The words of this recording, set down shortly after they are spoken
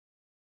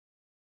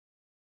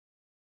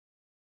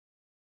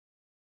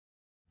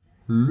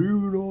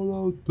Leave it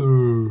all out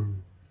there.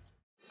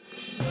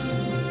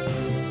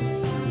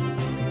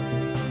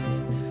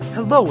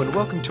 Hello and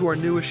welcome to our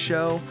newest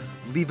show,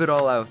 Leave It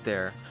All Out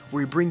There,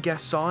 where we bring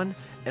guests on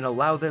and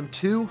allow them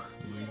to...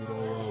 Leave it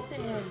all out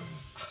there.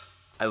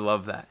 I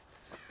love that.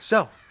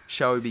 So,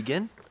 shall we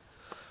begin?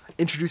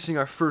 Introducing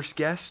our first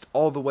guest,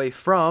 all the way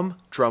from,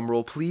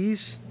 drumroll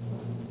please,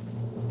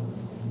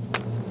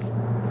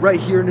 right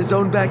here in his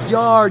own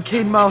backyard,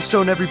 Kaden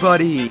Mylestone,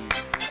 everybody!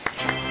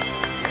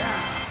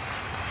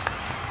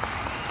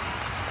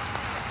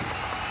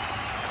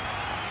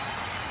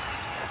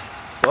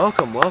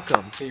 Welcome,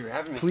 welcome. Thank you for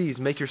having me. Please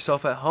make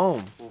yourself at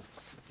home. Well,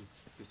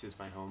 this is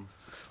my home.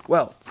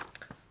 Well,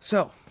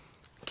 so,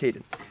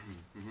 Kaden.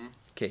 Mm-hmm.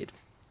 Kadon.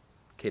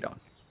 Can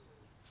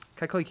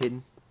I call you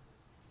Kaden?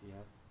 Yeah.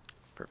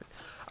 Perfect.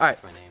 All right,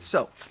 That's my name.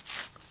 so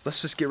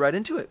let's just get right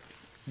into it.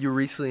 You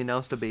recently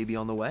announced a baby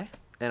on the way,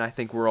 and I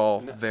think we're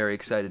all No, very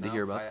excited to No,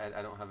 hear about.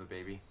 I don't have a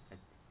baby.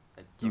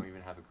 I don't You-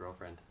 even have a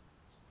girlfriend.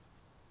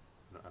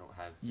 I don't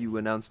have. You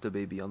announced a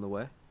baby on the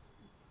way.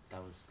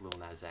 That was Lil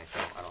Nas X.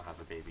 I don't have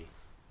a baby.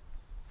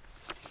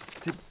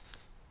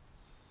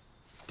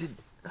 Did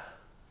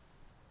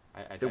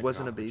I It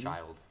wasn't don't a have baby?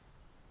 child,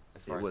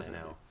 as far as I wasn't a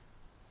know.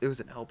 it was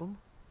an album?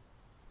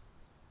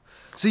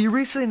 So you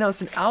recently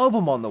announced an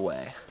album on the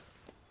way.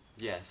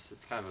 Yes,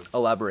 it's kind of a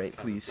Elaborate, kind of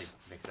a please.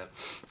 big mix-up.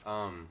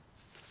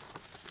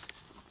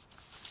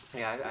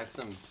 Yeah, I have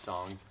some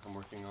songs I'm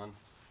working on.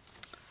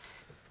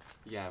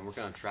 Yeah, I'm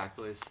working on a track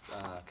list,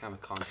 kind of a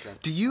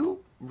concept. Do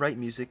you write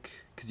music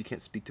because you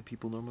can't speak to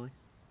people normally?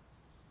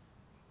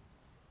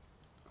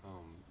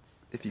 It's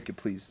If you could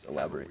please kind of a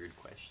elaborate. weird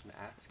question to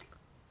ask.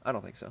 I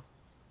don't think so.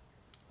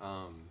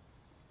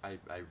 I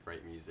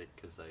write music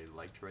because I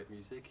like to write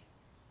music.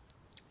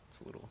 It's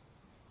a little.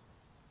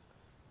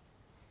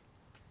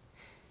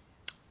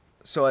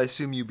 So I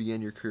assume you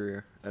began your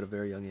career at a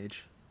very young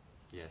age.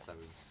 Yes,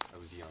 I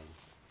was young.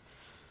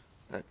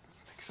 That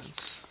makes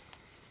sense.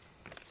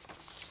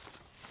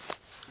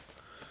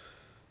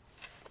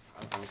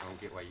 I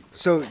don't get why you.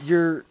 So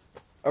your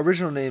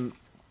original name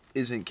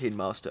isn't Kaden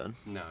Mylestone.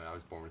 No, I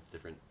was born with a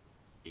different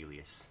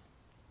alias.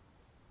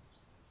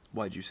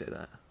 Why'd you say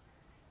that?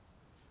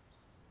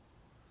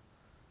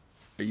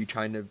 Are you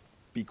trying to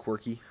be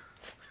quirky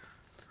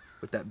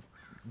with that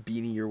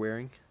beanie you're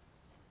wearing?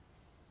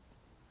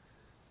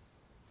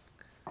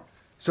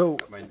 So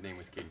My name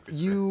was Kaden Christopher.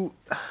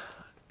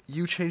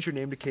 you changed your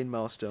name to Kaden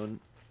Mylestone,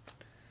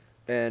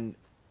 and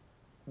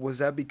was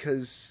that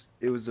because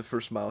it was the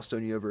first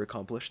milestone you ever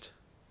accomplished?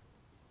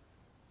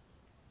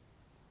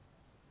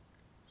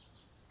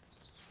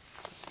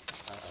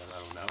 I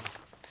don't know.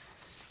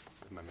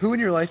 That's what my Who in name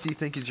your is. life do you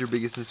think is your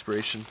biggest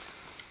inspiration?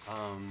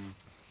 I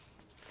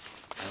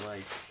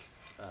like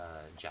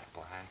Jack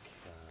Black.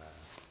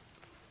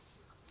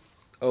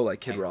 Oh, like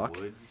Kid Tiger Rock?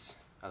 Woods.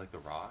 I like The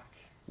Rock.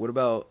 What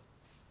about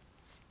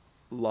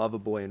Lava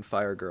Boy and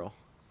Fire Girl?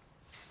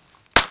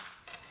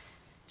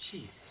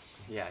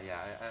 Jesus. Yeah.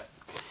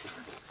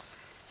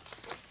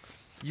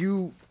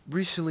 You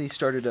recently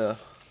started a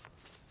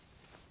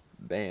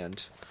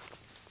band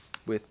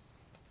with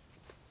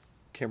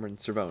Cameron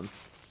Cervone.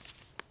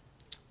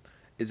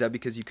 Is that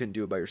because you couldn't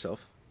do it by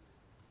yourself?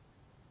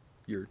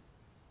 You're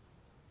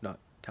not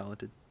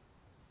talented?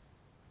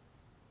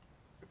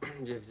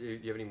 Do you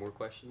have any more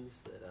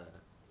questions that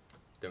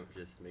don't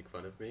just make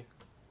fun of me?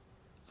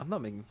 I'm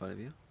not making fun of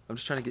you. I'm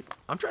trying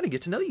to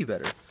get to know you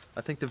better.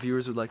 I think the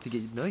viewers would like to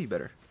get to know you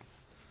better.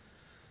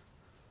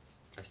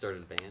 I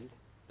started a band.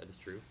 That is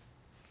true.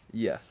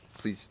 Yeah,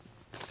 please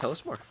tell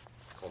us more.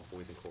 Called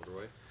Boys in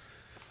Corduroy.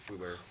 We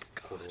wear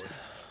corduroy.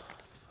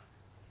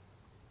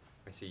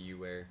 I see you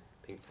wear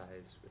pink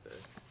ties with a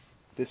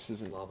This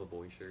isn't Lava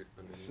Boy shirt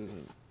underneath. this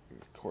isn't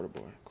quarter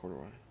boy.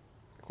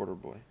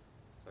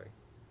 Sorry.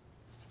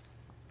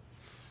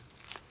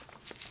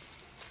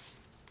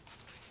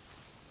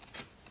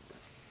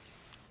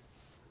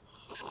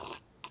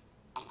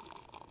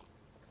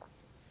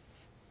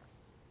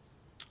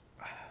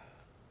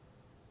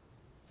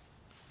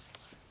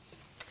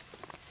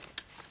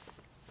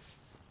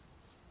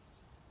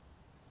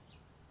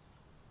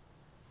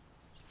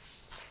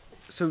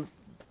 So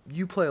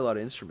you play a lot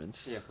of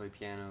instruments. Yeah, I play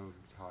piano,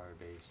 guitar,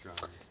 bass, drums,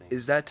 sing.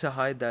 Is that to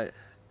hide that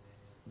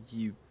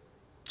you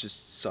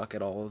just suck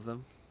at all of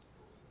them?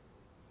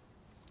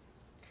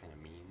 Kind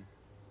of mean.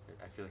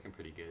 I feel like I'm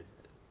pretty good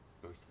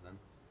at most of them.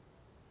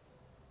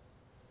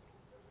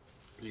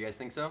 You guys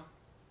think so?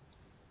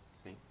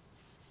 Me?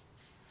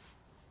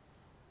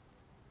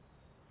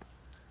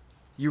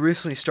 You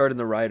recently starred in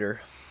The Rider.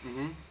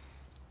 Mm-hmm.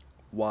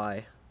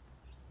 Why?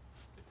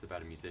 It's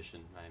about a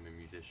musician. I am a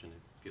musician.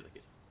 I feel like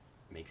it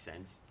makes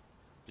sense.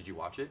 Did you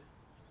watch it?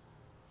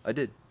 I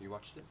did. You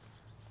watched it?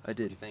 I What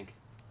did. did you think?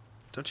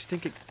 Don't you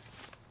think it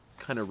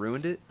kind of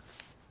ruined it?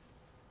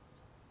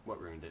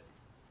 What ruined it?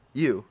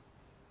 You.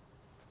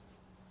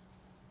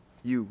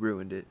 You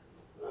ruined it.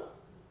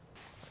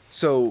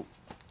 So,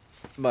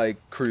 my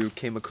crew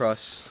came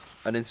across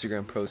an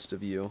Instagram post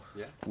of you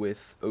Yeah?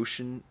 with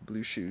ocean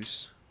blue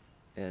shoes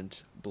and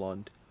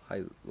blonde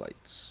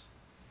highlights.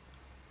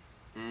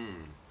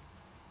 Mm.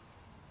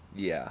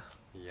 Yeah.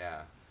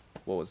 Yeah.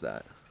 What was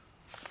that?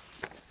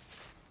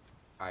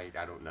 I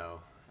don't know.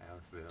 I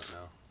honestly don't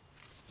know.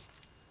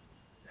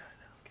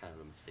 It's kind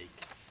of a mistake.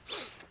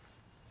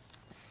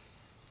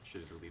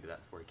 Should have deleted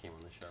that before he came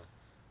on the show.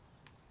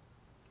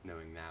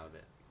 Knowing now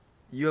that.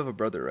 You have a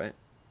brother, right?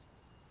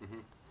 Mm-hmm.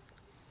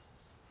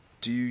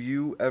 Do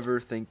you ever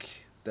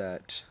think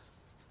that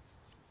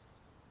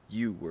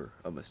you were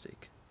a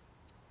mistake?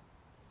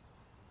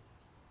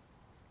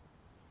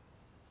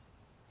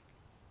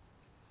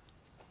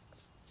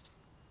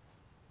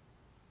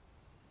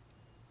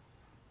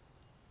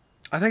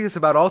 I think that's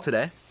about all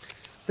today.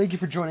 Thank you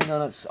for joining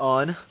us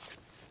on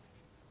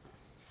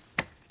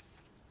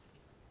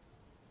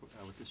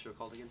What's this show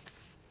called again?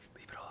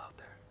 Leave It All Out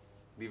There.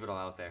 Leave it all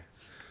out there.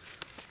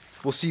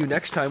 We'll see you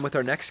next time with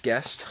our next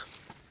guest.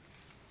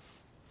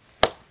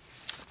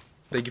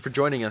 Thank you for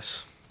joining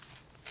us.